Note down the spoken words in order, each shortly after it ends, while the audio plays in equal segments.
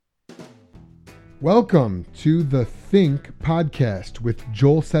Welcome to the Think Podcast with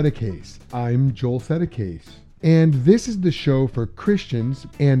Joel Sedekase. I'm Joel Sedekase, and this is the show for Christians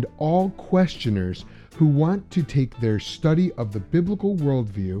and all questioners who want to take their study of the biblical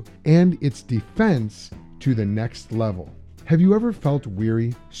worldview and its defense to the next level. Have you ever felt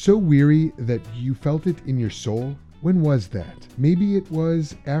weary? So weary that you felt it in your soul? When was that? Maybe it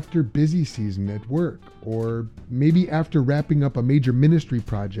was after busy season at work, or maybe after wrapping up a major ministry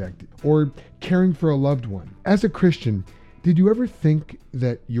project, or caring for a loved one. As a Christian, did you ever think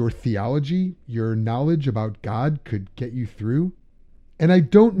that your theology, your knowledge about God could get you through? And I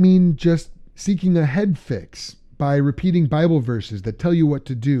don't mean just seeking a head fix by repeating Bible verses that tell you what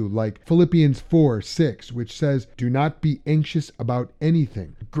to do, like Philippians 4:6, which says, "Do not be anxious about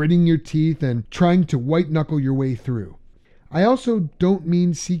anything," gritting your teeth and trying to white-knuckle your way through. I also don't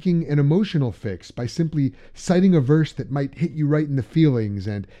mean seeking an emotional fix by simply citing a verse that might hit you right in the feelings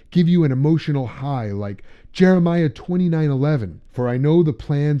and give you an emotional high, like Jeremiah 29:11, "For I know the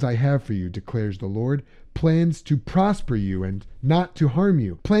plans I have for you, declares the Lord, plans to prosper you and not to harm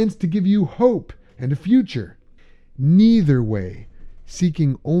you, plans to give you hope and a future." Neither way,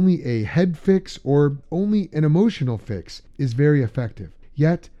 seeking only a head fix or only an emotional fix is very effective.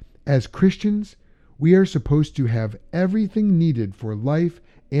 Yet, as Christians, we are supposed to have everything needed for life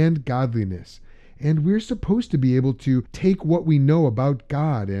and godliness. And we're supposed to be able to take what we know about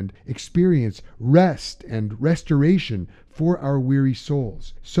God and experience rest and restoration for our weary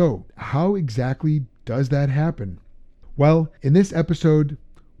souls. So, how exactly does that happen? Well, in this episode,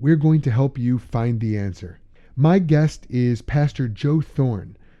 we're going to help you find the answer. My guest is Pastor Joe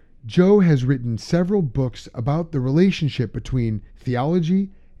Thorn. Joe has written several books about the relationship between theology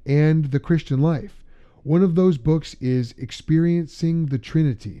and the Christian life. One of those books is Experiencing the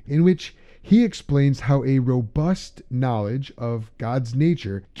Trinity, in which he explains how a robust knowledge of God's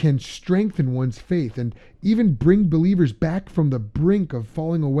nature can strengthen one's faith and even bring believers back from the brink of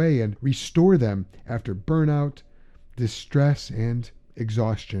falling away and restore them after burnout, distress, and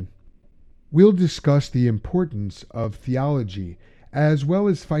exhaustion. We'll discuss the importance of theology, as well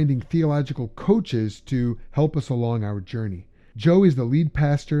as finding theological coaches to help us along our journey. Joe is the lead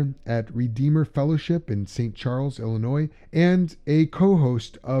pastor at Redeemer Fellowship in St. Charles, Illinois, and a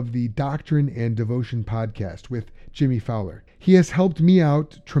co-host of the Doctrine and Devotion podcast with Jimmy Fowler. He has helped me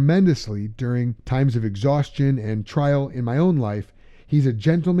out tremendously during times of exhaustion and trial in my own life. He's a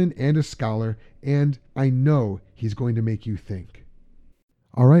gentleman and a scholar, and I know he's going to make you think.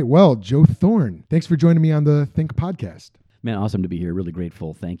 All right. Well, Joe Thorn, thanks for joining me on the Think Podcast. Man, awesome to be here. Really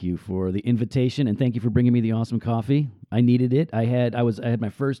grateful. Thank you for the invitation, and thank you for bringing me the awesome coffee. I needed it. I had my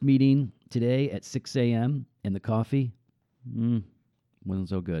first meeting today at 6 a.m. and the coffee wasn't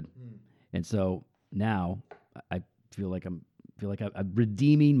so good. And so now I feel like I'm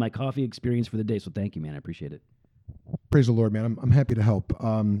redeeming my coffee experience for the day. So thank you, man. I appreciate it. Praise the Lord, man. I'm happy to help.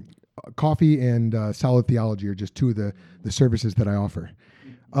 Coffee and solid theology are just two of the services that I offer.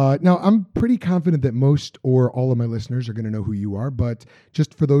 Now, I'm pretty confident that most or all of my listeners are going to know who you are, but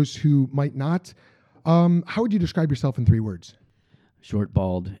just for those who might not, how would you describe yourself in 3 words? Short,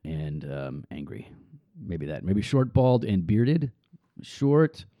 bald, and angry. Maybe that. Maybe short, bald, and bearded.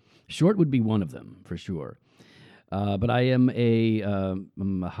 Short would be one of them for sure. But I am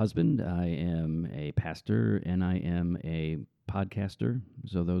I'm a husband, I am a pastor, and I am a podcaster.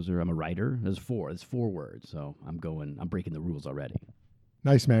 So I'm a writer. There's 4 words. So I'm breaking the rules already.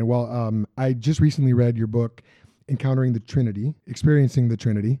 Nice, man. Well, I just recently read your book, Encountering the Trinity, Experiencing the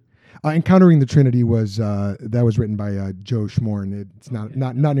Trinity. Encountering the Trinity was written by Joe Schmorn. It's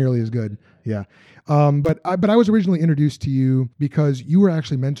not nearly as good. Yeah. But I was originally introduced to you because you were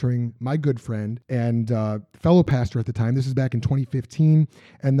actually mentoring my good friend and fellow pastor at the time. This is back in 2015.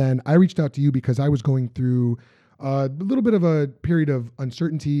 And then I reached out to you because I was going through a little bit of a period of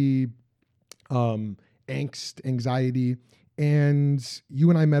uncertainty, angst, anxiety. And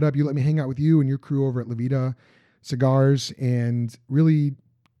you and I met up. You let me hang out with you and your crew over at Levita Cigars and really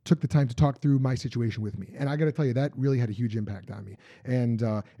took the time to talk through my situation with me. And I got to tell you, that really had a huge impact on me. And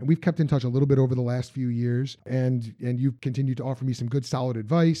we've kept in touch a little bit over the last few years. And you've continued to offer me some good, solid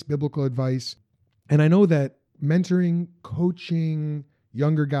advice, biblical advice. And I know that mentoring, coaching,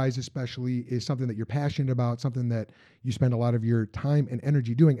 younger guys especially, is something that you're passionate about, something that you spend a lot of your time and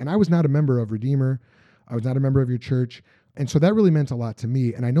energy doing. And I was not a member of Redeemer. I was not a member of your church. And so that really meant a lot to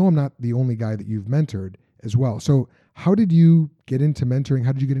me. And I know I'm not the only guy that you've mentored as well. So how did you get into mentoring?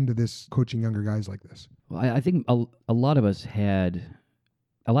 How did you get into this, coaching younger guys like this? Well, I think a lot of us have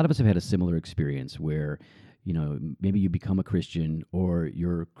had a similar experience where, maybe you become a Christian or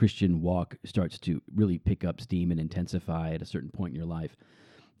your Christian walk starts to really pick up steam and intensify at a certain point in your life.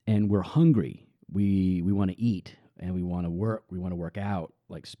 And we're hungry. we want to eat and we want to work out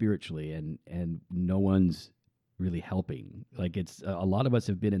like spiritually, and no one's really helping. Like it's a lot of us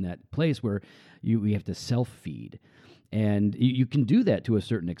have been in that place where we have to self feed, and you can do that to a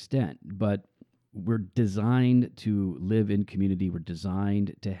certain extent, but we're designed to live in community. We're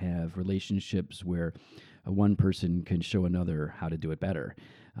designed to have relationships where one person can show another how to do it better.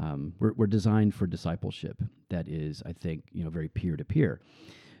 We're designed for discipleship that is, I think, very peer to peer.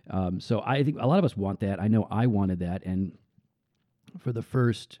 So I think a lot of us want that. I know I wanted that, and for the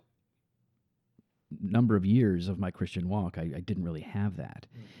first number of years of my Christian walk, I didn't really have that.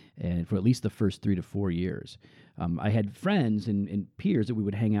 And for at least the first 3 to 4 years, I had friends and peers that we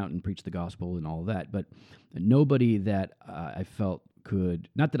would hang out and preach the gospel and all of that, but nobody that I felt could,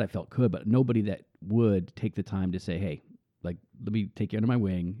 not that I felt could, but nobody that would take the time to say, hey, like, let me take you under my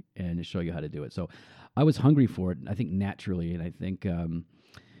wing and show you how to do it. So I was hungry for it, I think naturally, and I think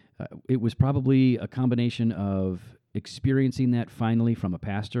it was probably a combination of experiencing that finally from a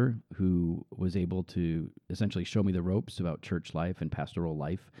pastor who was able to essentially show me the ropes about church life and pastoral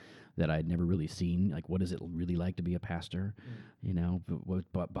life that I'd never really seen. Like, what is it really like to be a pastor?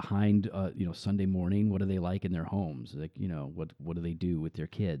 But behind, Sunday morning, what are they like in their homes? Like, what do they do with their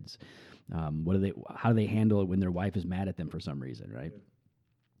kids? How do they handle it when their wife is mad at them for some reason, right?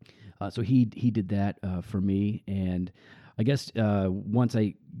 So he did that for me, and I guess once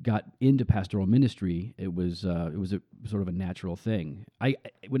I got into pastoral ministry, it was a sort of a natural thing.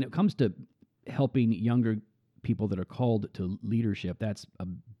 When it comes to helping younger people that are called to leadership, that's a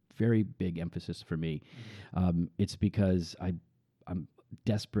very big emphasis for me. It's because I'm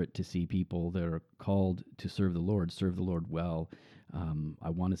desperate to see people that are called to serve the Lord well. I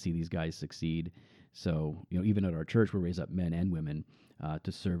want to see these guys succeed. So, even at our church, we raise up men and women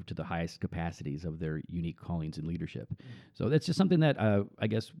to serve to the highest capacities of their unique callings in leadership. So that's just something that I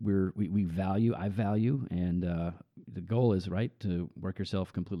guess we value. I value, and the goal is to work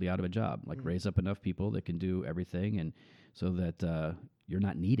yourself completely out of a job, like raise up enough people that can do everything, and so that you're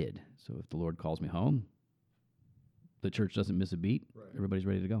not needed. So if the Lord calls me home, the church doesn't miss a beat. Right. Everybody's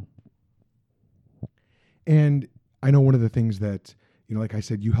ready to go. And I know one of the things that, like I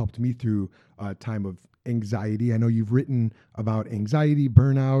said, you helped me through a time of anxiety. I know you've written about anxiety,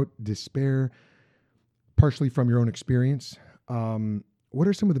 burnout, despair, partially from your own experience. What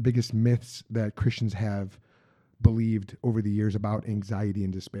are some of the biggest myths that Christians have believed over the years about anxiety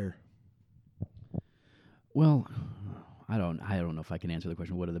and despair? Well, I don't know if I can answer the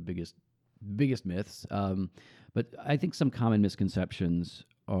question. What are the biggest myths? But I think some common misconceptions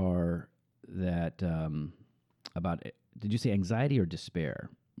are that about. Did you say anxiety or despair?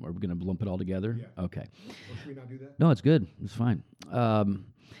 Are we going to lump it all together? Yeah. Okay. Well, should we not do that? No, it's good. It's fine.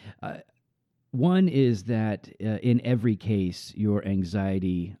 One is that in every case, your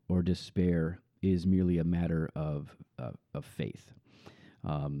anxiety or despair is merely a matter of faith.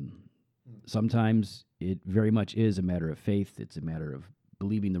 Sometimes it very much is a matter of faith. It's a matter of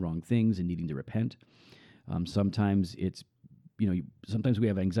believing the wrong things and needing to repent. Sometimes it's, sometimes we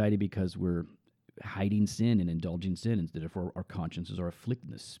have anxiety because we're hiding sin and indulging sin, and therefore our consciences are afflicted.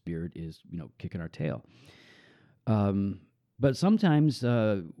 The spirit is, kicking our tail. But sometimes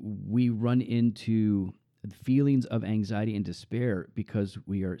we run into feelings of anxiety and despair because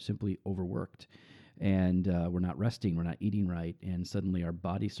we are simply overworked, and we're not resting, we're not eating right, and suddenly our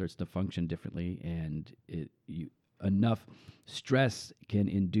body starts to function differently, and enough stress can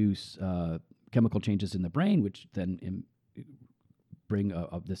induce chemical changes in the brain, which then bring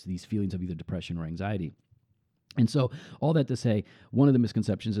these feelings of either depression or anxiety. And so all that to say, one of the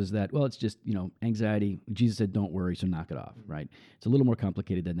misconceptions is that, well, it's just, anxiety. Jesus said, don't worry, so knock it off, right? It's a little more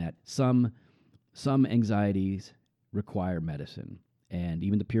complicated than that. Some anxieties require medicine, and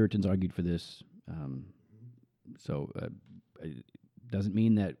even the Puritans argued for this. It doesn't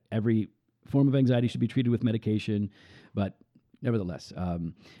mean that every form of anxiety should be treated with medication, but nevertheless.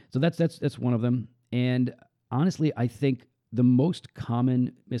 So that's one of them. And honestly, I think the most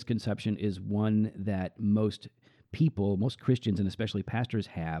common misconception is one that most people, most Christians, and especially pastors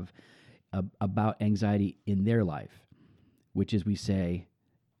have about anxiety in their life, which is we say,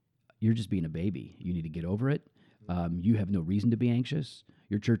 you're just being a baby. You need to get over it. You have no reason to be anxious.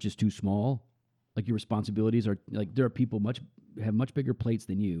 Your church is too small. Like, your responsibilities are, like, there are people have much bigger plates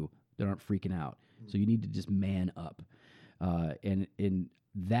than you that aren't freaking out. So you need to just man up. And in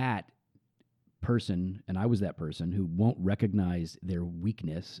that person, and I was that person, who won't recognize their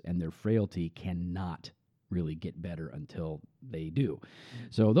weakness and their frailty cannot really get better until they do.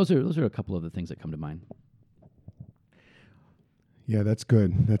 So those are a couple of the things that come to mind. Yeah, that's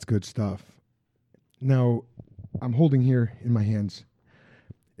good. That's good stuff. Now, I'm holding here in my hands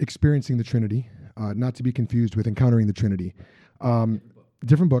Experiencing the Trinity not to be confused with Encountering the Trinity.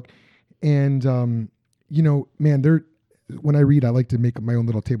 Different book. And, man, when I read, I like to make my own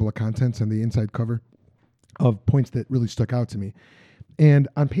little table of contents on the inside cover of points that really stuck out to me. And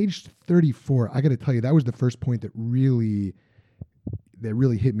on page 34, I got to tell you, that was the first point that really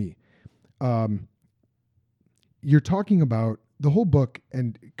hit me. You're talking about the whole book,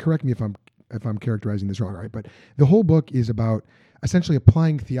 and correct me if I'm characterizing this wrong, right? But the whole book is about essentially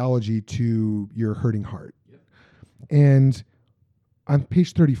applying theology to your hurting heart. Yep. And on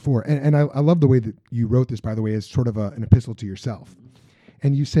page 34, and I love the way that you wrote this, by the way, as sort of an epistle to yourself.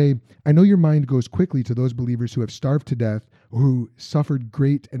 And you say, I know your mind goes quickly to those believers who have starved to death or who suffered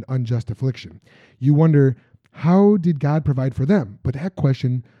great and unjust affliction. You wonder, how did God provide for them? But that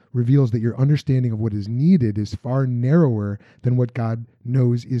question reveals that your understanding of what is needed is far narrower than what God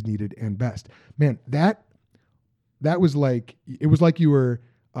knows is needed and best. Man, that was like, it was like you were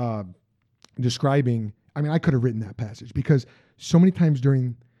describing, I mean, I could have written that passage, because so many times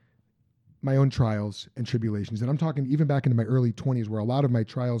during my own trials and tribulations, and I'm talking even back into my early 20s, where a lot of my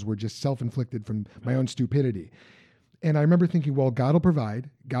trials were just self-inflicted from my own stupidity. And I remember thinking, well, God will provide,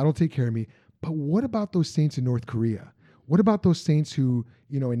 God will take care of me. But what about those saints in North Korea? What about those saints who,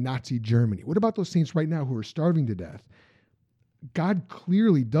 in Nazi Germany? What about those saints right now who are starving to death? God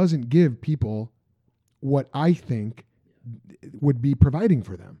clearly doesn't give people what I think would be providing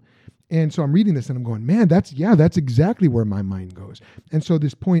for them. And so I'm reading this and I'm going, man, that's exactly where my mind goes. And so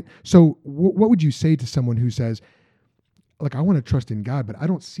this point, what would you say to someone who says, like, I want to trust in God, but I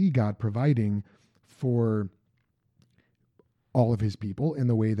don't see God providing for all of his people in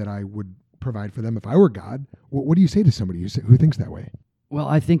the way that I would provide for them if I were God? What do you say to somebody who thinks that way? Well,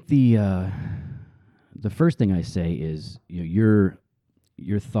 I think the first thing I say is, your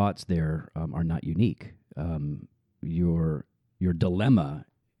thoughts there are not unique. Your dilemma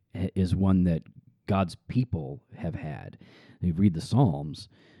is one that God's people have had. You read the Psalms,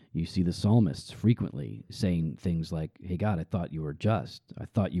 you see the psalmists frequently saying things like, hey, God, I thought you were just. I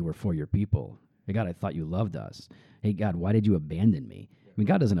thought you were for your people. Hey, God, I thought you loved us. Hey, God, why did you abandon me? I mean,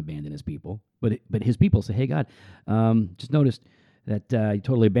 God doesn't abandon his people, but his people say, hey, God, just noticed that you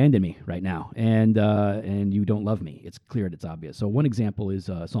totally abandoned me right now, and you don't love me. It's clear and it's obvious. So one example is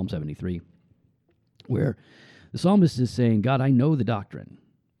Psalm 73, where the psalmist is saying, God, I know the doctrine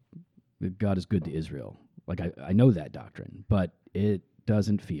that God is good to Israel. Like, I know that doctrine, but it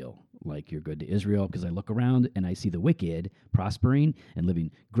doesn't feel like you're good to Israel, because I look around and I see the wicked prospering and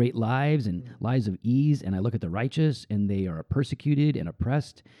living great lives and lives of ease, and I look at the righteous and they are persecuted and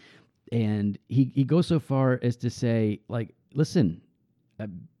oppressed. And he goes so far as to say, like, listen,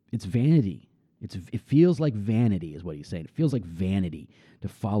 it's vanity. It feels like vanity is what he's saying. It feels like vanity to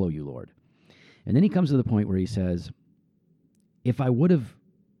follow you, Lord. And then he comes to the point where he says, if I would have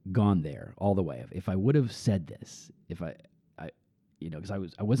gone there all the way, if I would have said this, if I because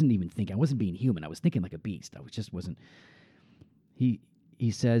I wasn't even thinking, I wasn't being human. I was thinking like a beast. Wasn't. He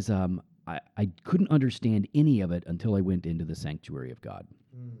says, I couldn't understand any of it until I went into the sanctuary of God.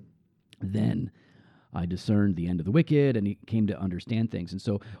 Then I discerned the end of the wicked, and he came to understand things. And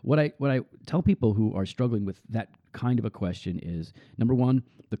so what I tell people who are struggling with that kind of a question is, number one,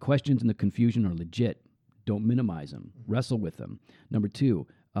 the questions and the confusion are legit. Don't minimize them. Wrestle with them. Number two,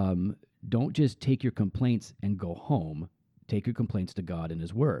 don't just take your complaints and go home. Take your complaints to God and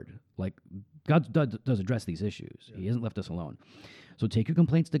his word. Like, God does address these issues. Yeah. He hasn't left us alone. So take your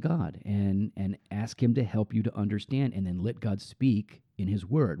complaints to God and ask him to help you to understand, and then let God speak in his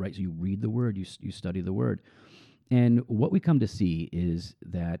word, right? So you read the word, you study the word. And what we come to see is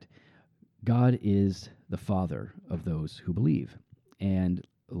that God is the father of those who believe. And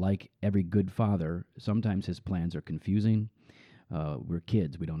like every good father, sometimes his plans are confusing. We're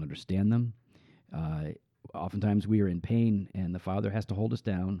kids. We don't understand them. Oftentimes we are in pain, and the father has to hold us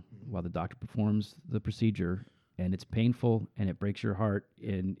down while the doctor performs the procedure, and it's painful, and it breaks your heart,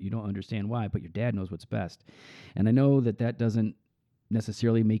 and you don't understand why, but your dad knows what's best. And I know that doesn't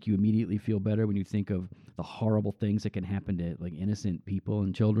necessarily make you immediately feel better when you think of the horrible things that can happen to, like, innocent people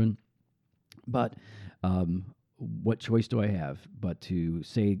and children. But what choice do I have but to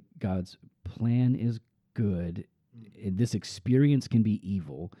say God's plan is good? This experience can be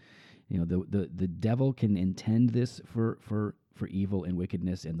evil. The devil can intend this for evil and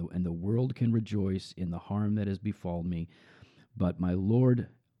wickedness, and the world can rejoice in the harm that has befallen me. But my Lord,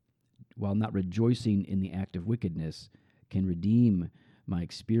 while not rejoicing in the act of wickedness, can redeem my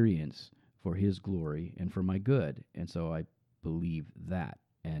experience for his glory and for my good. And so I believe that.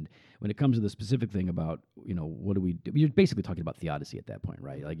 And when it comes to the specific thing about, what do we do? You're basically talking about theodicy at that point,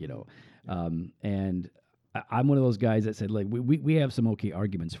 right? Like, and I'm one of those guys that said, like, we have some okay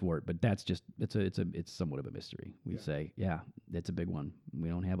arguments for it, but that's just it's somewhat of a mystery. We say, yeah, it's a big one. We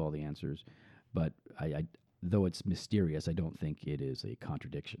don't have all the answers, but I though it's mysterious, I don't think it is a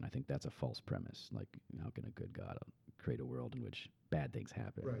contradiction. I think that's a false premise. Like, how can a good God create a world in which bad things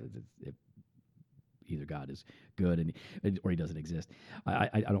happen? Right. Either God is good or he doesn't exist.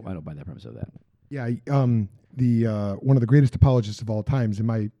 I don't buy that premise of that. Yeah, the one of the greatest apologists of all times, in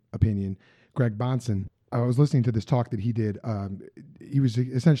my opinion, Greg Bonson. I was listening to this talk that he did. He was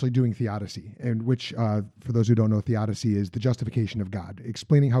essentially doing theodicy, and which, for those who don't know, theodicy is the justification of God,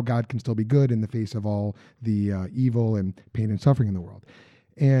 explaining how God can still be good in the face of all the evil and pain and suffering in the world.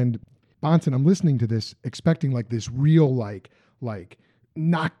 And Bonson, I'm listening to this, expecting like this real like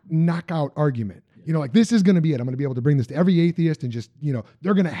knockout argument. You know, like this is going to be it. I'm going to be able to bring this to every atheist, and just, you know,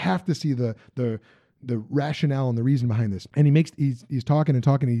 they're going to have to see the rationale and the reason behind this. And he's talking and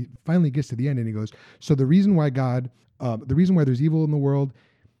talking. He finally gets to the end and he goes, so the reason why there's evil in the world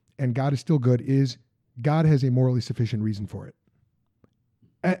and God is still good is God has a morally sufficient reason for it.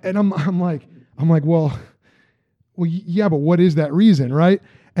 And I'm like, well, yeah, but what is that reason, right?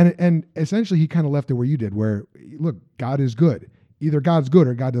 And essentially he kind of left it where you did, where, look, God is good. Either God's good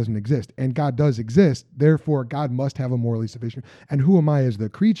or God doesn't exist. And God does exist. Therefore, God must have a morally sufficient. And who am I as the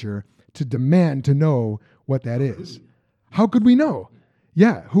creature to demand to know what that is? How could we know?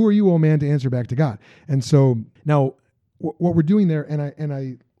 Yeah, who are you, oh man, to answer back to God? And so now what we're doing there, and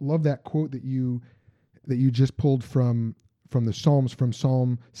I love that quote that you just pulled from the Psalms, from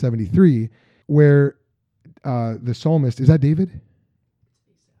Psalm 73, where the psalmist, is that David?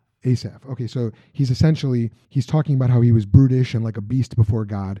 Asaph. Okay, so he's talking about how he was brutish and like a beast before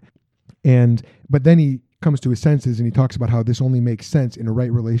God. But then he comes to his senses and he talks about how this only makes sense in a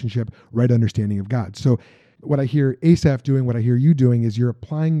right relationship, right understanding of God. So what I hear Asaph doing, what I hear you doing, is you're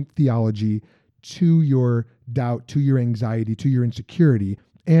applying theology to your doubt, to your anxiety, to your insecurity.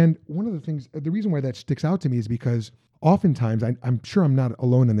 And one of the things, the reason why that sticks out to me is because oftentimes, I'm sure I'm not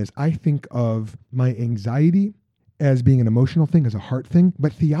alone in this, I think of my anxiety as being an emotional thing, as a heart thing,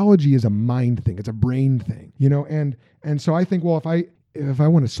 but theology is a mind thing. It's a brain thing, you know? And so I think, well, if I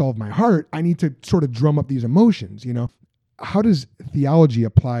want to solve my heart, I need to sort of drum up these emotions, you know? How does theology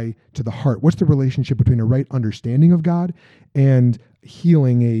apply to the heart? What's the relationship between a right understanding of God and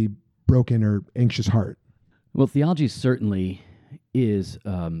healing a broken or anxious heart? Well, theology certainly is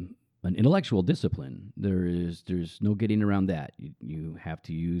an intellectual discipline. There's no getting around that. You have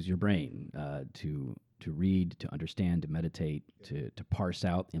to use your brain to read, to understand, to meditate, to parse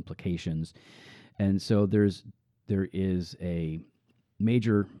out implications. And so there is a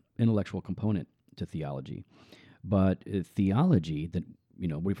major intellectual component to theology. But theology, that, you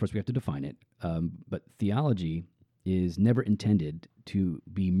know, first we have to define it, but theology is never intended to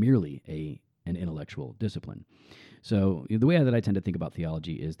be merely an intellectual discipline. So the way that I tend to think about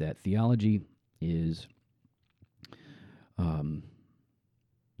theology is that theology is the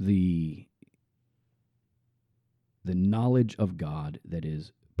knowledge of God that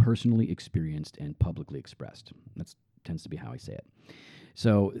is personally experienced and publicly expressed. That tends to be how I say it.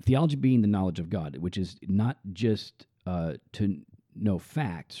 So theology being the knowledge of God, which is not just to know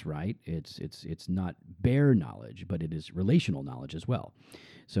facts, right? It's not bare knowledge, but it is relational knowledge as well.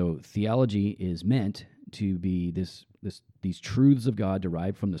 So theology is meant to be these truths of God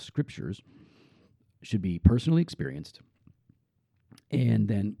derived from the Scriptures should be personally experienced and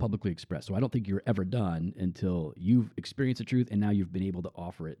then publicly expressed. So I don't think you're ever done until you've experienced the truth and now you've been able to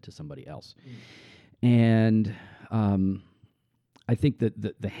offer it to somebody else. And I think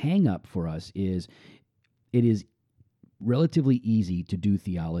that the hang up for us is it is relatively easy to do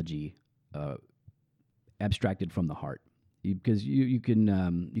theology abstracted from the heart. Because you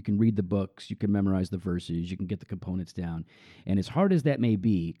can read the books, you can memorize the verses, you can get the components down, and as hard as that may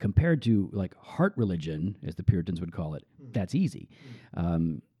be, compared to like heart religion, as the Puritans would call it, that's easy.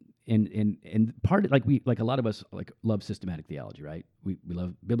 And part of, like a lot of us love systematic theology, right? We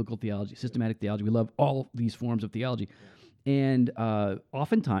love biblical theology, systematic theology. We love all these forms of theology, and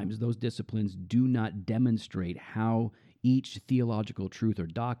oftentimes those disciplines do not demonstrate how each theological truth or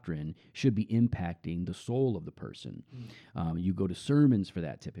doctrine should be impacting the soul of the person. You go to sermons for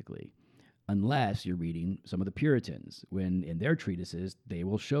that typically, unless you're reading some of the Puritans, when in their treatises, they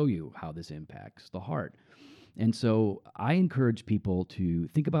will show you how this impacts the heart. And so I encourage people to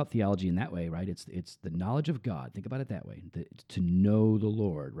think about theology in that way, right? It's the knowledge of God. Think about it that way, to know the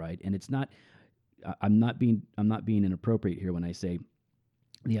Lord, right? And it's not, I'm not being inappropriate here when I say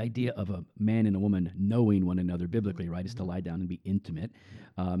the idea of a man and a woman knowing one another biblically, right, is to lie down and be intimate.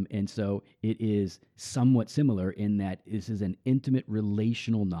 And so it is somewhat similar in that this is an intimate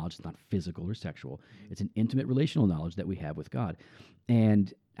relational knowledge. It's not physical or sexual. It's an intimate relational knowledge that we have with God.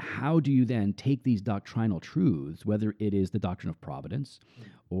 And how do you then take these doctrinal truths, whether it is the doctrine of providence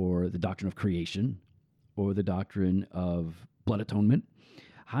or the doctrine of creation or the doctrine of blood atonement,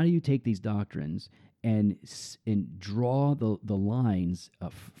 how do you take these doctrines and draw the lines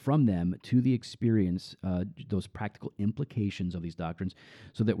from them to the experience, those practical implications of these doctrines,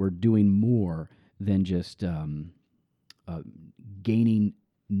 so that we're doing more than just gaining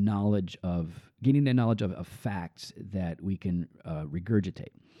the knowledge of facts that we can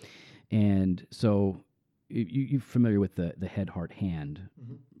regurgitate. And so you're familiar with the head, heart, hand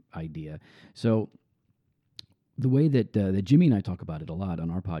idea. So the way that Jimmy and I talk about it a lot on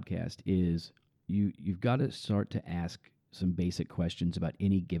our podcast is you've got to start to ask some basic questions about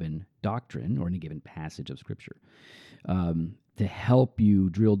any given doctrine or any given passage of Scripture to help you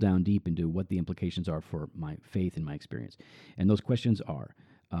drill down deep into what the implications are for my faith and my experience. And those questions are,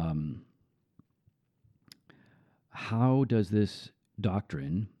 how does this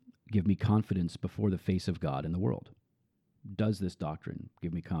doctrine give me confidence before the face of God in the world? Does this doctrine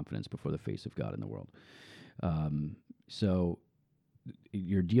give me confidence before the face of God in the world? So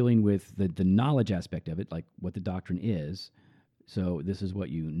you're dealing with the knowledge aspect of it, like what the doctrine is. So this is what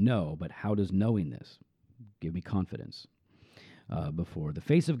you know, but how does knowing this give me confidence before the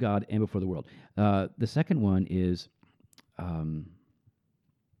face of God and before the world? The second one is,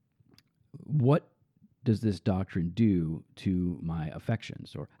 what does this doctrine do to my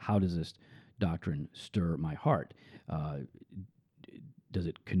affections, or how does this doctrine stir my heart? Does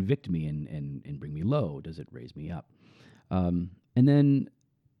it convict me and bring me low? Does it raise me up? And then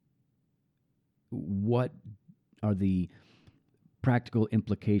what are the practical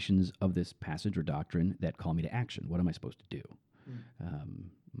implications of this passage or doctrine that call me to action? What am I supposed to do?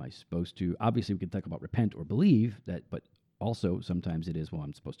 Am I supposed to, obviously we can talk about repent or believe, but also sometimes it is, well,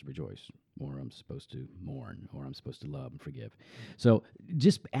 I'm supposed to rejoice, or I'm supposed to mourn, or I'm supposed to love and forgive. So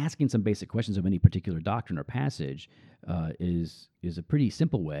just asking some basic questions of any particular doctrine or passage is a pretty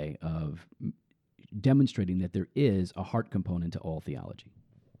simple way of demonstrating that there is a heart component to all theology.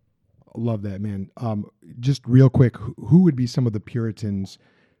 Love that, man. Just real quick, who would be some of the Puritans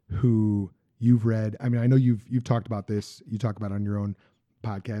who you've read? I mean, I know you've talked about this. You talk about it on your own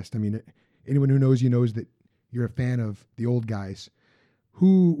podcast. I mean, anyone who knows you knows that you're a fan of the old guys.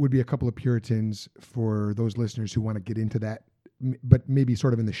 Who would be a couple of Puritans for those listeners who want to get into that, but maybe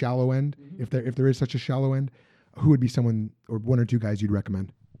sort of in the shallow end, if there is such a shallow end? Who would be someone, or one or two guys you'd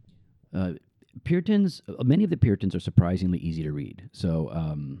recommend? Puritans, many of the Puritans are surprisingly easy to read. So,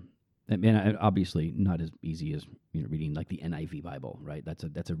 and obviously not as easy as reading like the NIV Bible, right?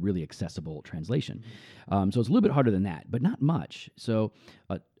 That's a really accessible translation. So it's a little bit harder than that, but not much. So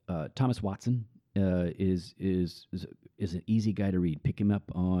Thomas Watson is an easy guy to read. Pick him up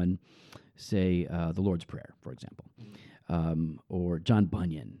on, say, the Lord's Prayer, for example, or John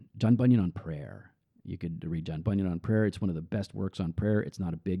Bunyan on prayer. You could read John Bunyan on prayer. It's one of the best works on prayer. It's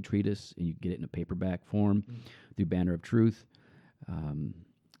not a big treatise, and you get it in a paperback form through Banner of Truth.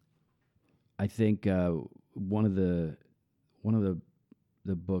 I think one of the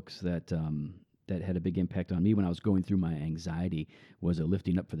books that had a big impact on me when I was going through my anxiety was A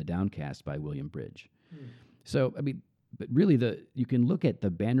Lifting Up for the Downcast by William Bridge. So, I mean, but really you can look at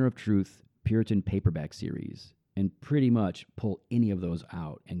the Banner of Truth Puritan paperback series and pretty much pull any of those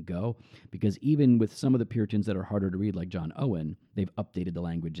out and go, because even with some of the Puritans that are harder to read, like John Owen, they've updated the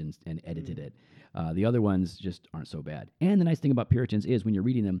language and edited it. The other ones just aren't so bad. And the nice thing about Puritans is when you're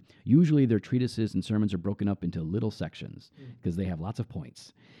reading them, usually their treatises and sermons are broken up into little sections because they have lots of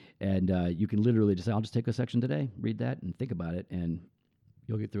points. And you can literally just say, I'll just take a section today, read that, and think about it, and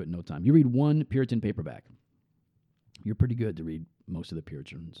you'll get through it in no time. You read one Puritan paperback, you're pretty good to read most of the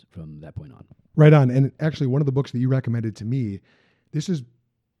Puritans from that point on. Right on. And actually, one of the books that you recommended to me, this is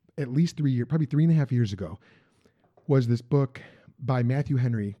at least probably 3.5 years ago, was this book by Matthew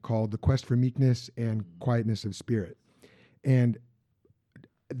Henry called The Quest for Meekness and Quietness of Spirit. And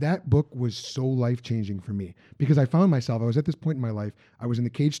that book was so life-changing for me because I found myself, I was at this point in my life, I was in the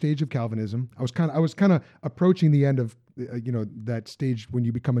cage stage of Calvinism. I was kind of approaching the end of, that stage when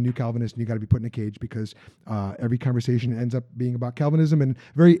you become a new Calvinist and you got to be put in a cage because every conversation ends up being about Calvinism and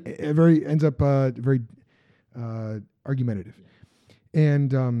very argumentative.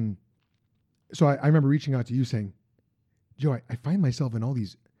 And so I remember reaching out to you saying, Joe, I find myself in all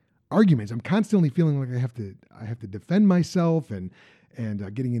these arguments. I'm constantly feeling like I have to defend myself, and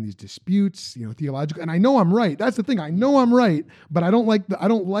and getting in these disputes, theological. And I know I'm right. That's the thing. I know I'm right, but I don't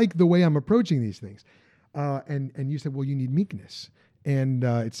like the way I'm approaching these things. And you said, well, you need meekness, and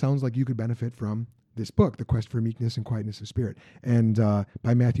it sounds like you could benefit from this book, The Quest for Meekness and Quietness of Spirit, and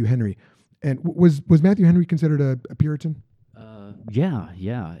by Matthew Henry. And was Matthew Henry considered a Puritan? Yeah.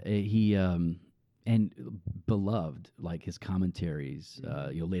 He and beloved, like his commentaries.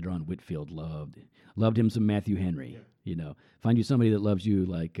 Later on, Whitefield loved him some Matthew Henry. Yeah. Find you somebody that loves you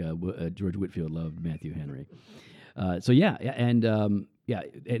like George Whitefield loved Matthew Henry. And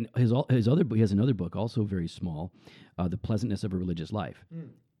his other book, he has another book also very small, The Pleasantness of a Religious Life.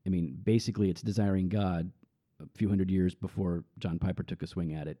 I mean, basically, it's desiring God a few hundred years before John Piper took a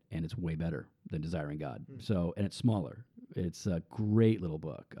swing at it, and it's way better than Desiring God. So, and it's smaller. It's a great little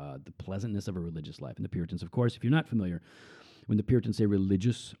book, The Pleasantness of a Religious Life. And the Puritans, of course, if you're not familiar, when the Puritans say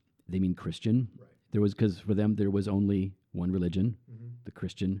religious, they mean Christian. Right. Because for them, there was only one religion, the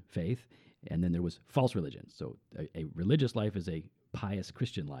Christian faith, and then there was false religion. So a religious life is a pious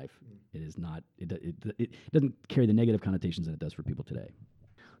Christian life. It is not. It doesn't carry the negative connotations that it does for people today.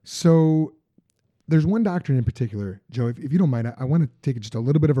 So there's one doctrine in particular, Joe, if you don't mind, I want to take just a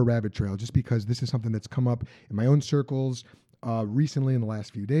little bit of a rabbit trail just because this is something that's come up in my own circles recently in the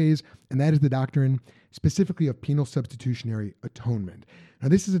last few days, and that is the doctrine specifically of penal substitutionary atonement. Now,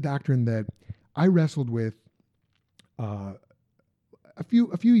 this is a doctrine that I wrestled with a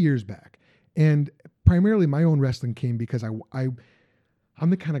few years back, and primarily my own wrestling came because I'm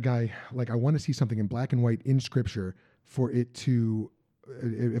the kind of guy, like, I want to see something in black and white in Scripture for it to,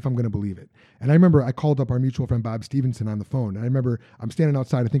 if I'm going to believe it. And I remember I called up our mutual friend Bob Stevenson on the phone. And I remember I'm standing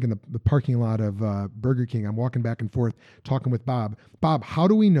outside, I think in the parking lot of Burger King. I'm walking back and forth talking with Bob. Bob, how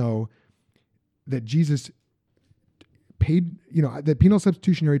do we know that Jesus paid, that penal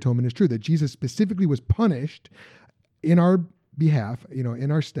substitutionary atonement is true, that Jesus specifically was punished in our behalf,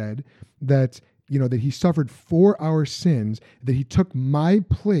 in our stead, that he suffered for our sins, that he took my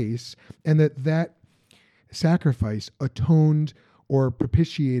place, and that sacrifice atoned or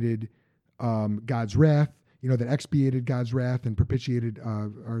propitiated God's wrath, that expiated God's wrath and propitiated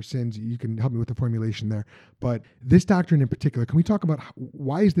our sins. You can help me with the formulation there. But this doctrine in particular, can we talk about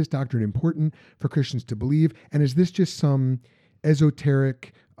why is this doctrine important for Christians to believe? And is this just some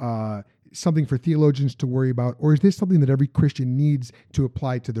esoteric, something for theologians to worry about? Or is this something that every Christian needs to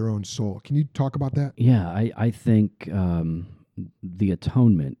apply to their own soul? Can you talk about that? Yeah, I think the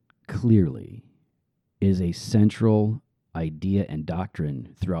atonement clearly is a central idea and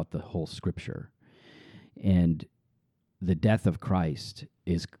doctrine throughout the whole Scripture. And the death of Christ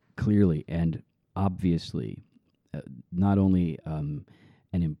is clearly and obviously not only an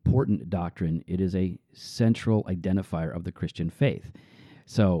important doctrine, it is a central identifier of the Christian faith.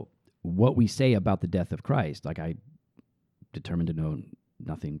 So what we say about the death of Christ, like I determined to know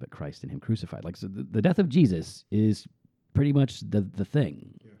nothing but Christ and him crucified. Like, so the death of Jesus is pretty much the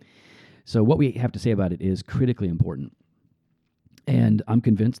thing. Yeah. So what we have to say about it is critically important. And I'm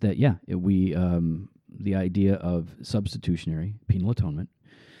convinced that, the idea of substitutionary penal atonement,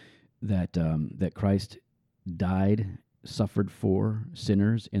 that Christ died, suffered for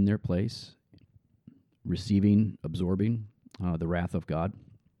sinners in their place, absorbing the wrath of God,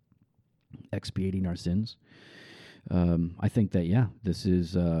 expiating our sins. I think that,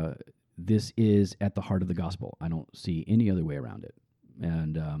 this is at the heart of the gospel. I don't see any other way around it.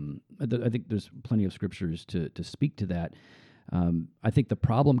 And I think there's plenty of scriptures to speak to that. I think the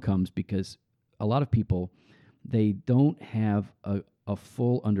problem comes because a lot of people, they don't have a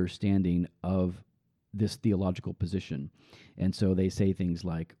full understanding of this theological position. And so they say things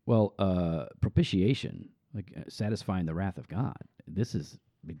like, propitiation, like satisfying the wrath of God, that's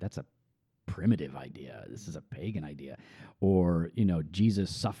a primitive idea. This is a pagan idea. Or, Jesus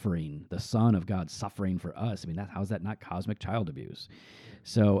suffering, the Son of God suffering for us. How is that not cosmic child abuse?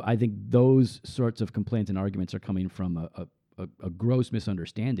 So I think those sorts of complaints and arguments are coming from a gross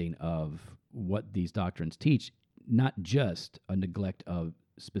misunderstanding of what these doctrines teach, not just a neglect of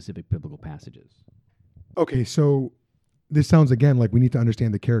specific biblical passages. Okay, so this sounds again like we need to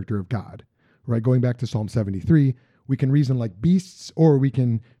understand the character of God, right? Going back to Psalm 73, we can reason like beasts, or we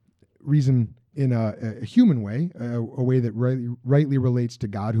can reason in a human way, a way that rightly relates to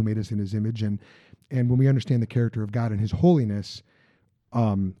God who made us in his image. And when we understand the character of God and his holiness,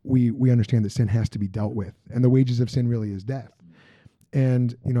 we understand that sin has to be dealt with. And the wages of sin really is death.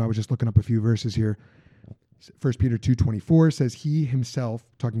 And, I was just looking up a few verses here. 1 Peter 2:24 says, he himself,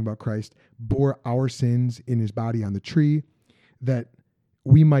 talking about Christ, bore our sins in his body on the tree, that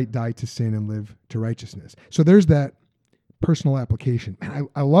we might die to sin and live to righteousness. So there's that personal application. Man,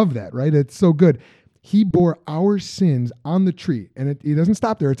 I love that, right? It's so good. He bore our sins on the tree. And it doesn't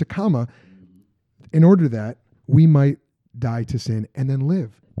stop there. It's a comma. In order that we might die to sin and then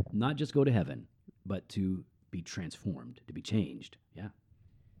live. Not just go to heaven, but to be transformed, to be changed. Yeah.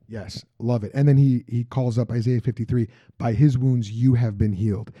 Yes, love it. And then he calls up Isaiah 53, by his wounds you have been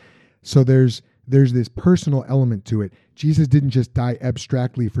healed. So there's this personal element to it. Jesus didn't just die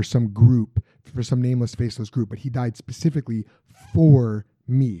abstractly for some group, for some nameless, faceless group, but he died specifically for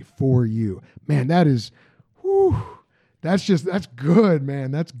me, for you. Man, that's good,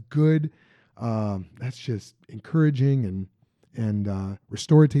 man. That's good. That's just encouraging and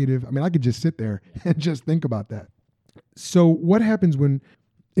restorative. I mean, I could just sit there and just think about that. So what happens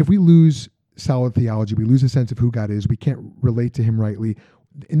if we lose solid theology, we lose a sense of who God is, we can't relate to him rightly.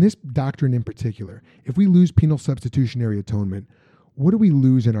 In this doctrine in particular, if we lose penal substitutionary atonement, what do we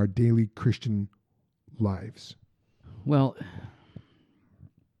lose in our daily Christian lives? Well,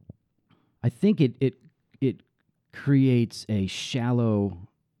 I think it creates a shallow.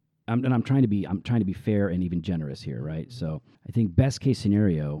 I'm trying to be fair and even generous here, right? So I think best case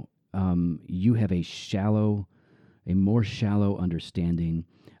scenario, you have a more shallow understanding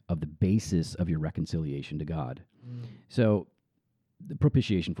of the basis of your reconciliation to God. So the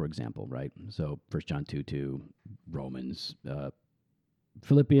propitiation, for example, right? So 1 John 2:2, Romans,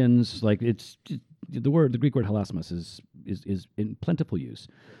 Philippians, like it's the Greek word hilasmos is in plentiful use,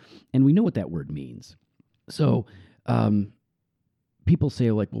 and we know what that word means. So people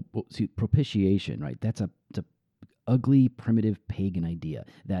say like, well, see, propitiation, right? It's a ugly, primitive, pagan idea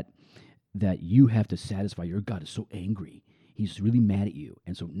that you have to satisfy your God is so angry. He's really mad at you,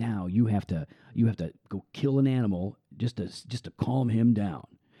 and so now you have to go kill an animal just to calm him down,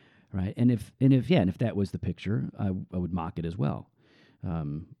 right? And if that was the picture, I would mock it as well,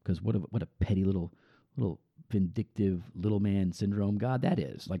 because what a petty little vindictive little man syndrome God that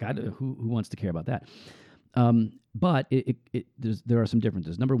is. Like who wants to care about that? But there are some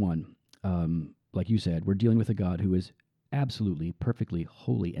differences. Number one, like you said, we're dealing with a God who is absolutely, perfectly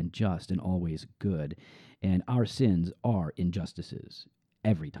holy and just and always good. And our sins are injustices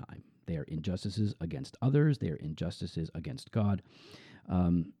every time. They are injustices against others. They are injustices against God.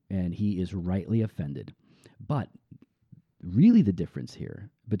 And he is rightly offended. But really the difference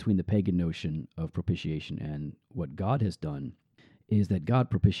here between the pagan notion of propitiation and what God has done is that God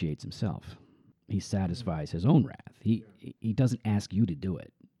propitiates himself. He satisfies his own wrath. He doesn't ask you to do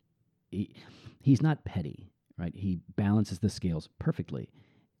it. He's not petty, right? He balances the scales perfectly.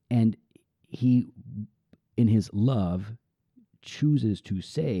 And he, in his love, chooses to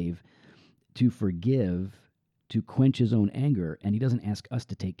save, to forgive, to quench his own anger, and he doesn't ask us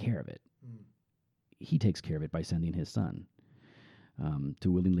to take care of it. He takes care of it by sending his son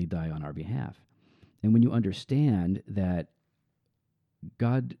to willingly die on our behalf. And when you understand that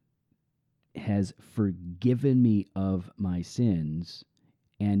God has forgiven me of my sins,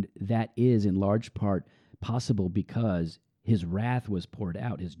 and that is in large part possible because his wrath was poured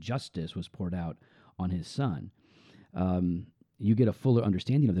out, his justice was poured out on his son, you get a fuller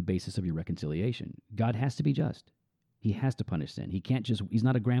understanding of the basis of your reconciliation. God has to be just. He has to punish sin. He's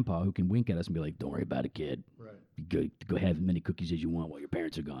not a grandpa who can wink at us and be like, don't worry about it, kid. Right. Go have as many cookies as you want while your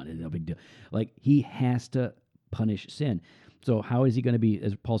parents are gone. It's no big deal. Like, he has to punish sin. So how is he going to be,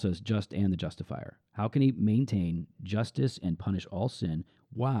 as Paul says, just and the justifier? How can he maintain justice and punish all sin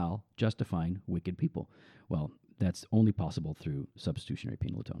while justifying wicked people? Well, that's only possible through substitutionary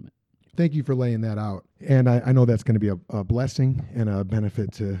penal atonement. Thank you for laying that out. And I know that's going to be a blessing and a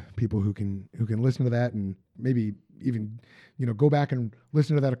benefit to people who can listen to that and maybe even, go back and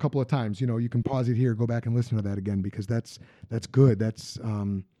listen to that a couple of times. You can pause it here, go back and listen to that again, because that's good. That's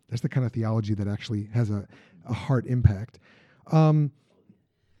the kind of theology that actually has a heart impact. I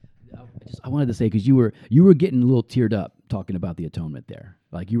wanted to say, because you were getting a little teared up talking about the atonement there.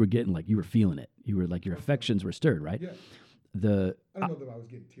 Like you were feeling it. You were like, your affections were stirred, right? Yeah. I don't know that I was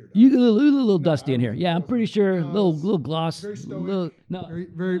getting teared up. You get a little dusty in here. Yeah, I'm pretty sure. Little gloss. Very stoic.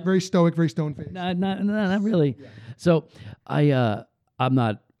 Very stoic. Very stone faced. No, not really. Yeah. So I'm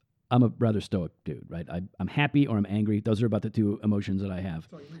a rather stoic dude, right? I'm happy or I'm angry. Those are about the two emotions that I have.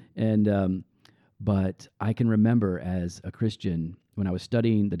 And but I can remember as a Christian when I was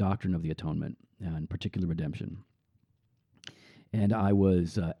studying the doctrine of the atonement and particular redemption, and I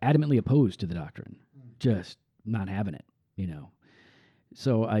was adamantly opposed to the doctrine, just not having it.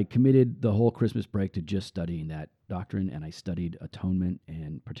 So I committed the whole Christmas break to just studying that doctrine, and I studied atonement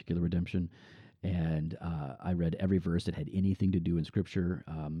and particular redemption, and I read every verse that had anything to do in Scripture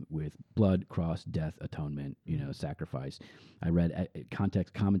with blood, cross, death, atonement, sacrifice. I read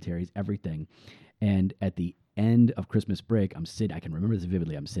context, commentaries, everything, and at the end of Christmas break, I can remember this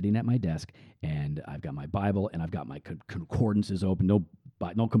vividly. I'm sitting at my desk, and I've got my Bible, and I've got my concordances open.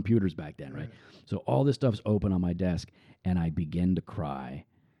 No computers back then, right? So all this stuff's open on my desk, and I begin to cry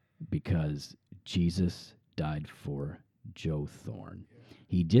because Jesus died for Joe Thorne.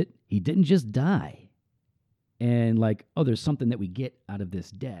 He didn't just die. And like, oh, there's something that we get out of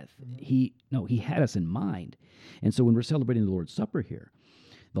this death. He had us in mind. And so when we're celebrating the Lord's Supper here,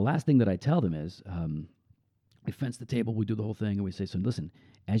 the last thing that I tell them is, we fence the table, we do the whole thing, and we say, so listen,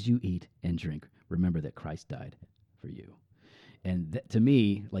 as you eat and drink, remember that Christ died for you. And to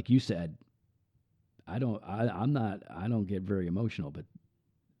me, like you said, I don't get very emotional, but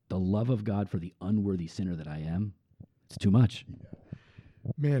the love of God for the unworthy sinner that I am, it's too much.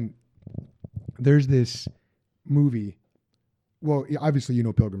 Man, there's this movie. Well, obviously,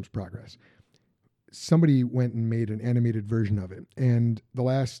 Pilgrim's Progress. Somebody went and made an animated version of it. And the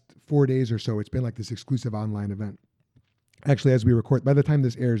last 4 days or so, it's been like this exclusive online event. Actually, as we record, by the time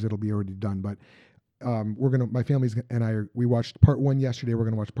this airs, it'll be already done. But my family's and I, we watched part 1 yesterday. We're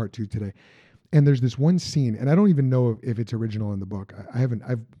going to watch part 2 today. And there's this one scene, and I don't even know if it's original in the book. I've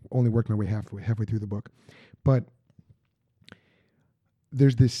only worked my way halfway through the book. But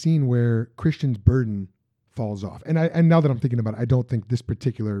there's this scene where Christian's burden falls off. And now that I'm thinking about it, I don't think this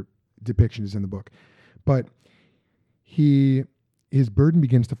particular depiction is in the book. But his burden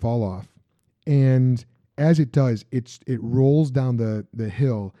begins to fall off. And as it does, it rolls down the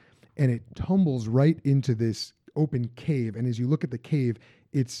hill, and it tumbles right into this open cave. And as you look at the cave,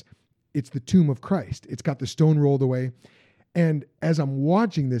 it's the tomb of Christ. It's got the stone rolled away. And as I'm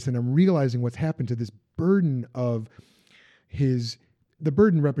watching this and I'm realizing what's happened to this burden of the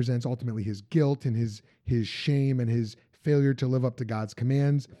burden represents ultimately his guilt and his shame and his failure to live up to God's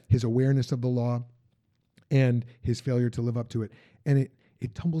commands, his awareness of the law, and his failure to live up to it. And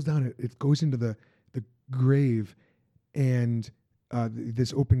it tumbles down. It goes into the grave, and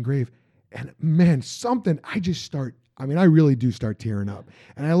this open grave. And man, I really do start tearing up.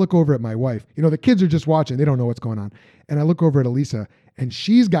 And I look over at my wife. The kids are just watching. They don't know what's going on. And I look over at Elisa, and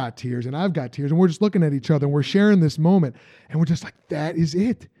she's got tears, and I've got tears, and we're just looking at each other, and we're sharing this moment, and we're just like, that is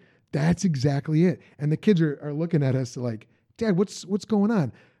it. That's exactly it. And the kids are looking at us like, Dad, what's going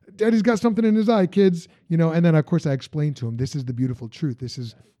on? Daddy's got something in his eye, kids. And then of course I explained to him, this is the beautiful truth. This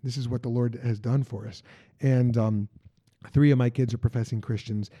is what the Lord has done for us. And 3 of my kids are professing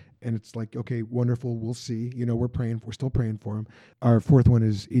Christians, and it's like, okay, wonderful. We'll see. We're still praying for them. Our 4th one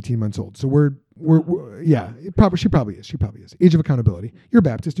is 18 months old. So we're she probably is. Age of accountability. You're a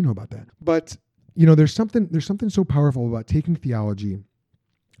Baptist, you know about that. But there's something so powerful about taking theology,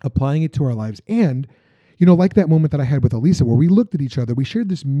 applying it to our lives, and like that moment that I had with Elisa, where we looked at each other, we shared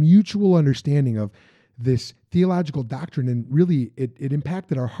this mutual understanding of this theological doctrine, and really it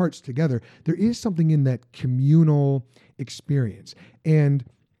impacted our hearts together. There is something in that communal experience. And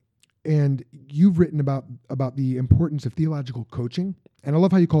you've written about the importance of theological coaching. And I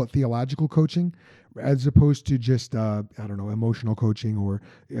love how you call it theological coaching as opposed to just, emotional coaching or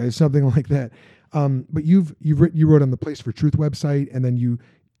something like that. But you wrote on the Place for Truth website, and then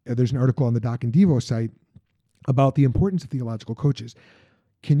there's an article on the Doc and Devo site about the importance of theological coaches.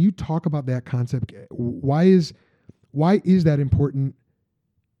 Can you talk about that concept? Why is that important?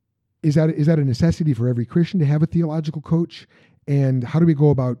 Is that a necessity for every Christian to have a theological coach? And how do we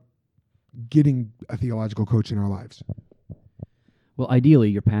go about getting a theological coach in our lives? Well, ideally,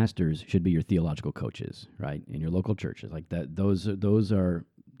 your pastors should be your theological coaches, right? In your local churches, like that. Those are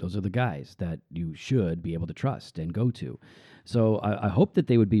the guys that you should be able to trust and go to. So I hope that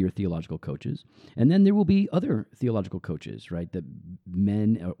they would be your theological coaches. And then there will be other theological coaches, right? That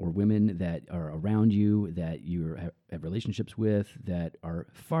men or women that are around you, that you have relationships with, that are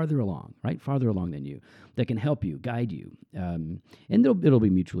farther along, right? Farther along than you, that can help you, guide you. And it'll be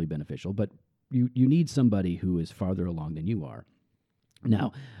mutually beneficial, but you need somebody who is farther along than you are.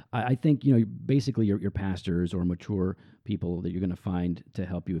 Now, I think, basically your pastors or mature people that you're going to find to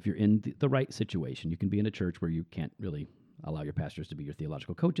help you if you're in the right situation. You can be in a church where you can't really allow your pastors to be your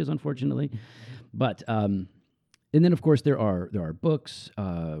theological coaches, unfortunately. But and then, of course, there are books,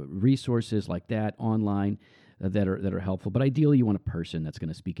 resources like that online that are helpful. But ideally, you want a person that's going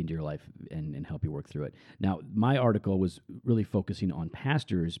to speak into your life and help you work through it. Now, my article was really focusing on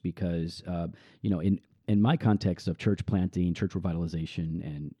pastors because, in my context of church planting, church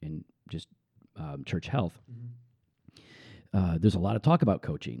revitalization, and just church health, there's a lot of talk about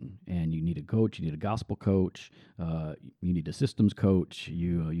coaching, and you need a coach, you need a gospel coach, you need a systems coach,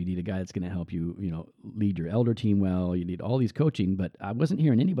 you need a guy that's going to help you, lead your elder team well. You need all these coaching, but I wasn't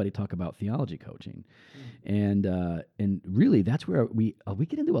hearing anybody talk about theology coaching, and really that's where we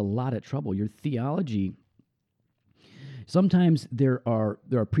get into a lot of trouble. Your theology Sometimes there are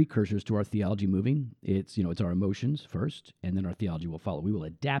precursors to our theology moving. It's it's our emotions first, and then our theology will follow. We will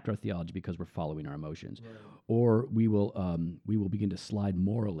adapt our theology because we're following our emotions, or we will begin to slide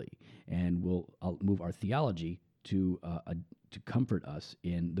morally, and we'll move our theology to comfort us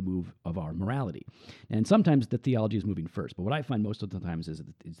in the move of our morality. And sometimes the theology is moving first, but what I find most of the times is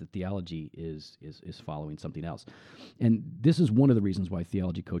the theology is following something else. And this is one of the reasons why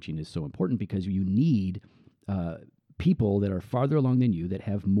theology coaching is so important, because you need people that are farther along than you, that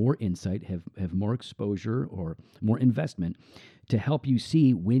have more insight, have more exposure or more investment to help you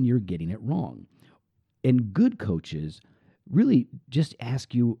see when you're getting it wrong. And good coaches really just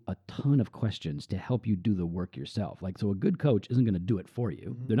ask you a ton of questions to help you do the work yourself. Like, so a good coach isn't going to do it for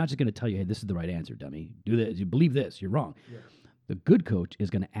you. They're not just going to tell you, hey, this is the right answer, dummy. Do this. You believe this. You're wrong. Yeah. The good coach is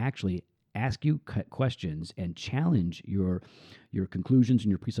going to actually ask you questions and challenge your conclusions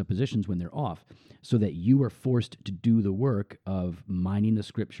and your presuppositions when they're off, so that you are forced to do the work of mining the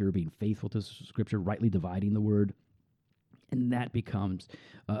Scripture, being faithful to Scripture, rightly dividing the Word, and that becomes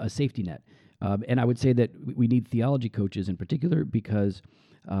a safety net. And I would say that we need theology coaches in particular, because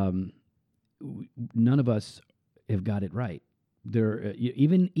none of us have got it right. There,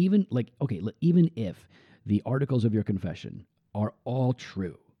 even if the articles of your confession are all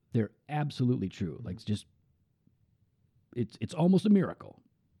true, they're absolutely true. Like, it's almost a miracle.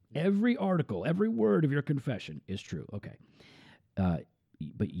 Every article, every word of your confession is true. Okay,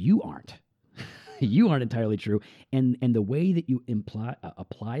 but you aren't. You aren't entirely true, and the way that you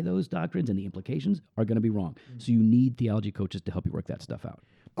apply those doctrines and the implications are going to be wrong. So you need theology coaches to help you work that stuff out.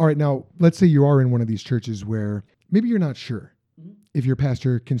 All right, now let's say you are in one of these churches where maybe you're not sure if your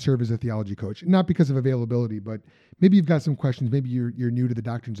pastor can serve as a theology coach, not because of availability, but maybe you've got some questions. Maybe you're new to the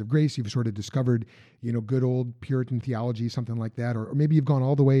doctrines of grace. You've sort of discovered, good old Puritan theology, something like that, or maybe you've gone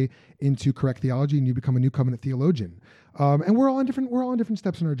all the way into correct theology and you become a new covenant theologian. And we're all on different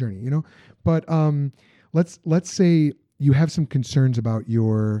steps in our journey, But let's say you have some concerns about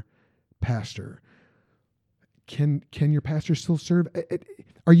your pastor. Can your pastor still serve?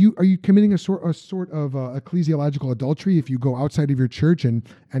 Are you committing a sort of ecclesiological adultery if you go outside of your church and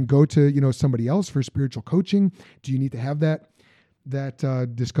go to somebody else for spiritual coaching? Do you need to have that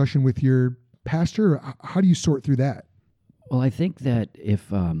discussion with your pastor? Or how do you sort through that? Well, I think that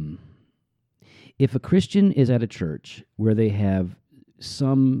if a Christian is at a church where they have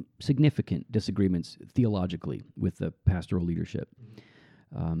some significant disagreements theologically with the pastoral leadership,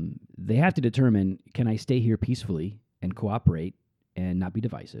 they have to determine, can I stay here peacefully and cooperate and not be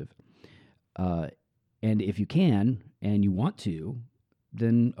divisive? And if you can and you want to,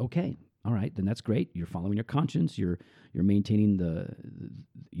 then okay, all right, then that's great. You're following your conscience. You're maintaining the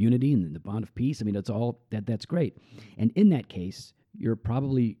unity and the bond of peace. I mean, that's great. And in that case, you're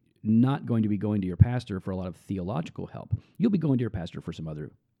probably not going to be going to your pastor for a lot of theological help. You'll be going to your pastor for some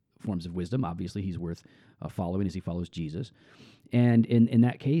other forms of wisdom. Obviously, he's worth following as he follows Jesus. And in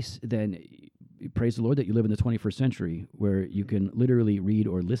that case, then praise the Lord that you live in the 21st century, where you can literally read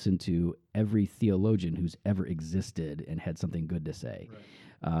or listen to every theologian who's ever existed and had something good to say.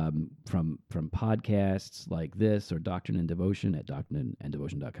 Right. From podcasts like this, or Doctrine and Devotion at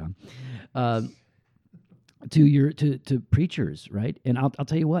doctrineanddevotion.com, to preachers, right? And I'll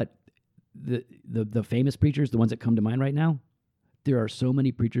tell you what, the famous preachers, the ones that come to mind right now, there are so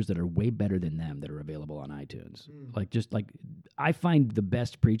many preachers that are way better than them that are available on iTunes. I find the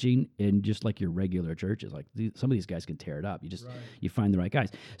best preaching in just like your regular churches. Like some of these guys can tear it up. You find the right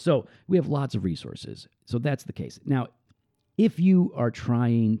guys. So we have lots of resources. So that's the case. Now, if you are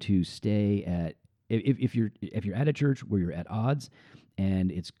trying to stay at, if you're at a church where you're at odds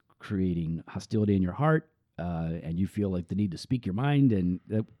and it's creating hostility in your heart, and you feel like the need to speak your mind, and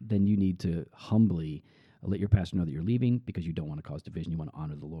then you need to humbly let your pastor know that you're leaving, because you don't want to cause division. You want to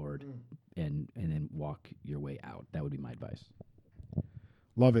honor the Lord, and then walk your way out. That would be my advice.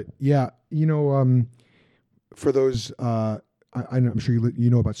 Love it. Yeah. For those, I'm sure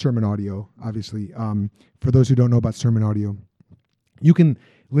you know about sermon audio, obviously. For those who don't know about sermon audio, you can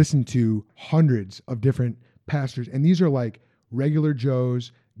listen to hundreds of different pastors, and these are like regular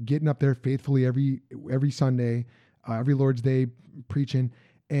Joes getting up there faithfully every Sunday, every Lord's Day, preaching,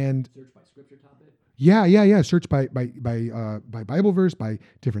 and search by scripture topic. Yeah. Search by Bible verse, by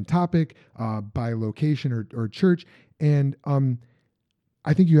different topic, by location or church, and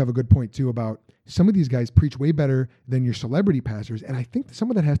I think you have a good point too about some of these guys preach way better than your celebrity pastors, and I think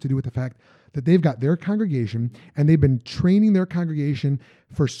some of that has to do with the fact that they've got their congregation and they've been training their congregation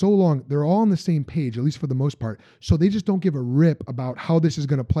for so long. They're all on the same page, at least for the most part. So they just don't give a rip about how this is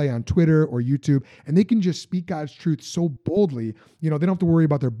going to play on Twitter or YouTube. And they can just speak God's truth so boldly. They don't have to worry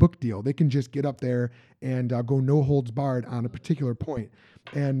about their book deal. They can just get up there and go no holds barred on a particular point.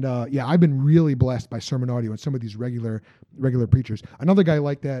 And I've been really blessed by sermon audio and some of these regular preachers. Another guy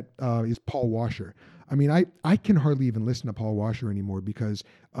like that is Paul Washer. I mean, I can hardly even listen to Paul Washer anymore because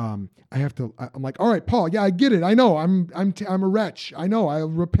I'm like, all right, Paul, yeah, I get it. I know I'm a wretch. I know. I'll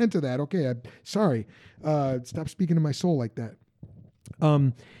repent of that. Okay, I'm sorry. Stop speaking to my soul like that.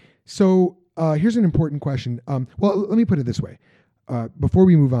 So here's an important question. Well, let me put it this way. Before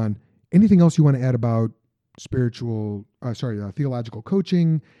we move on, anything else you want to add about theological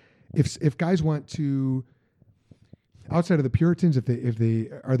coaching? If guys want to, outside of the Puritans, if they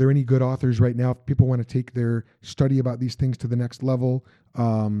are there any good authors right now? If people want to take their study about these things to the next level,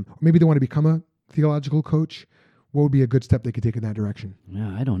 maybe they want to become a theological coach, what would be a good step they could take in that direction?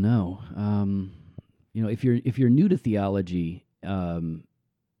 Yeah, I don't know. If you're new to theology,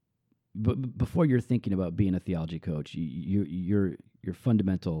 but before you're thinking about being a theology coach, your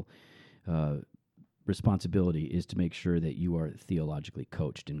fundamental responsibility is to make sure that you are theologically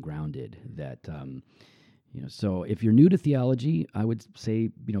coached and grounded. That so if you're new to theology, I would say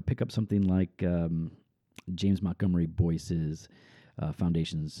pick up something like James Montgomery Boyce's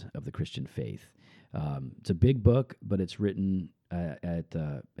Foundations of the Christian Faith. It's a big book, but it's written at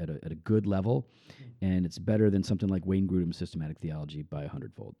a good level, and it's better than something like Wayne Grudem's Systematic Theology by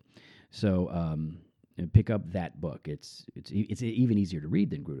 100-fold. So pick up that book. It's even easier to read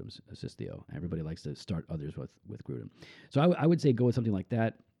than Grudem's Systeo. Everybody likes to start others with Grudem. So I would say go with something like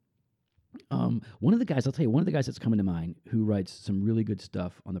that. One of the guys that's coming to mind who writes some really good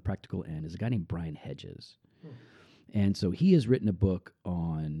stuff on the practical end is a guy named Brian Hedges. And so he has written a book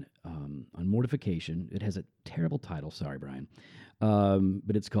on mortification. It has a terrible title. Sorry, Brian.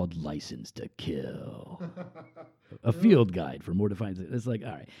 But it's called License to Kill. A field guide for mortifying. It's like,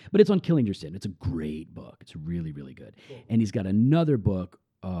 all right. But it's on killing your sin. It's a great book. It's really, really good. Cool. And he's got another book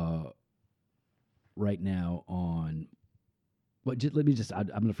right now on, I'm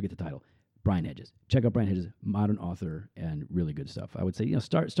going to forget the title. Brian Hedges. Check out Brian Hedges, modern author, and really good stuff. I would say,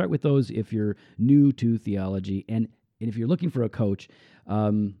 start with those if you're new to theology, and if you're looking for a coach,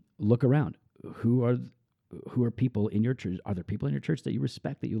 look around. Who are people in your church? Are there people in your church that you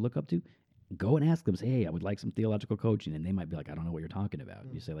respect, that you look up to? Go and ask them. Say, hey, I would like some theological coaching, and they might be like, I don't know what you're talking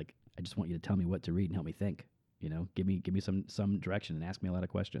about. You say, like, I just want you to tell me what to read and help me think. Give me some direction and ask me a lot of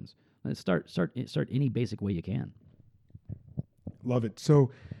questions. Let's start any basic way you can. Love it. So,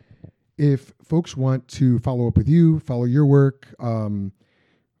 if folks want to follow up with you, follow your work,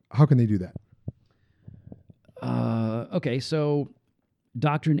 how can they do that? Okay, so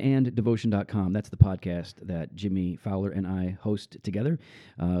doctrineanddevotion.com. That's the podcast that Jimmy Fowler and I host together.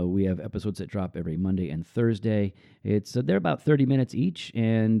 We have episodes that drop every Monday and Thursday. They're about 30 minutes each,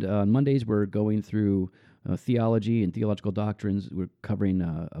 and on Mondays we're going through theology and theological doctrines. We're covering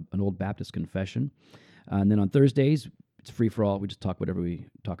an old Baptist confession. And then on Thursdays, it's free for all. We just talk whatever we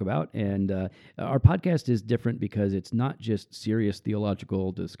talk about. And our podcast is different because it's not just serious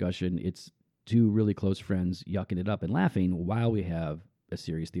theological discussion. It's two really close friends yucking it up and laughing while we have a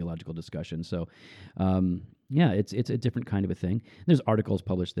serious theological discussion. So, it's a different kind of a thing. There's articles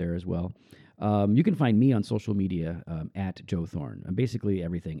published there as well. You can find me on social media at Joe Thorn. I'm basically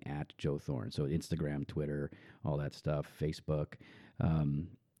everything at Joe Thorn. So Instagram, Twitter, all that stuff, Facebook.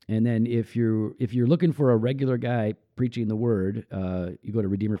 And then if you're looking for a regular guy preaching the word, you go to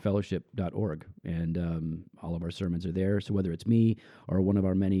redeemerfellowship.org, and all of our sermons are there. So whether it's me or one of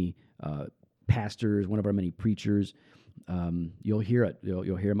our many pastors, one of our many preachers, you'll hear it.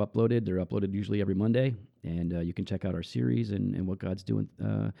 You'll hear them uploaded. They're uploaded usually every Monday, and you can check out our series and what God's doing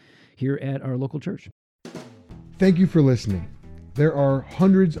here at our local church. Thank you for listening. There are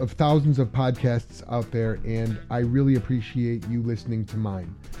hundreds of thousands of podcasts out there, and I really appreciate you listening to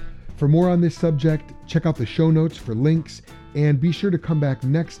mine. For more on this subject, check out the show notes for links, and be sure to come back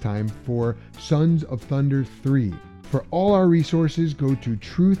next time for Sons of Thunder 3. For all our resources, go to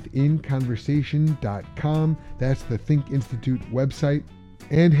truthinconversation.com. That's the Think Institute website.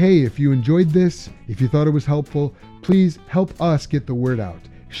 And hey, if you enjoyed this, if you thought it was helpful, please help us get the word out.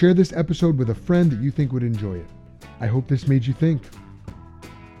 Share this episode with a friend that you think would enjoy it. I hope this made you think.